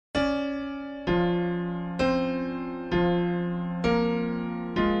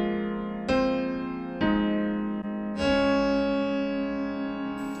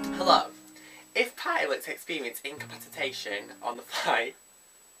pilots experience incapacitation on the flight,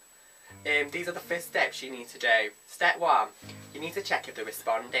 these are the first steps you need to do. Step 1, you need to check if they're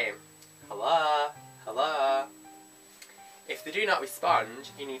responding. Hello? Hello? If they do not respond,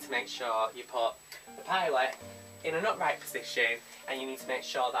 you need to make sure you put the pilot in an upright position, and you need to make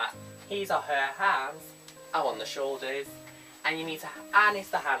sure that his or her hands are on the shoulders, and you need to harness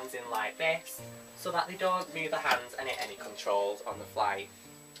the hands in like this so that they don't move the hands and hit any controls on the flight.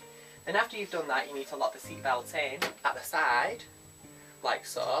 Then after you've done that, you need to lock the seatbelt in at the side, like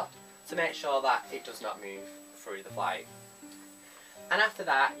so, to make sure that it does not move through the flight. And after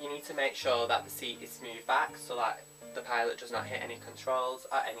that, you need to make sure that the seat is moved back so that the pilot does not hit any controls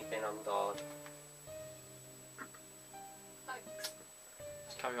or anything on board. Thanks.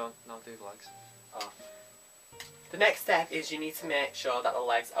 Just carry on, now do the legs. Oh. The next step is you need to make sure that the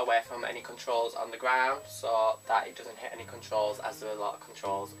legs are away from any controls on the ground so that it doesn't hit any controls, as there are a lot of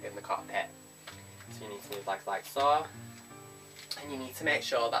controls in the cockpit. So you need to move legs like so. And you need to make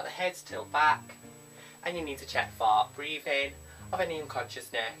sure that the head's tilted back. And you need to check for breathing, of any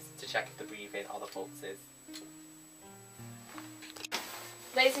unconsciousness, to check if the breathing or the pulses.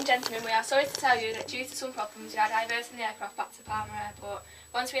 Ladies and gentlemen, we are sorry to tell you that due to some problems we are diverting the aircraft back to Palmer Airport.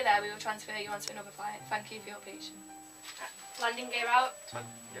 Once we're there, we will transfer you onto another flight. Thank you for your patience. Landing gear out.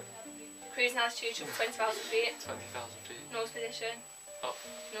 Yep. Cruising altitude should be 20,000 feet. 20,000 feet. Nose position. Up.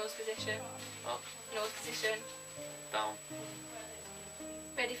 Nose position. Up. Nose position. Down.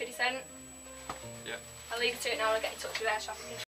 Ready for descent? Yep. I'll leave you to it now and I'll get in touch with air traffic.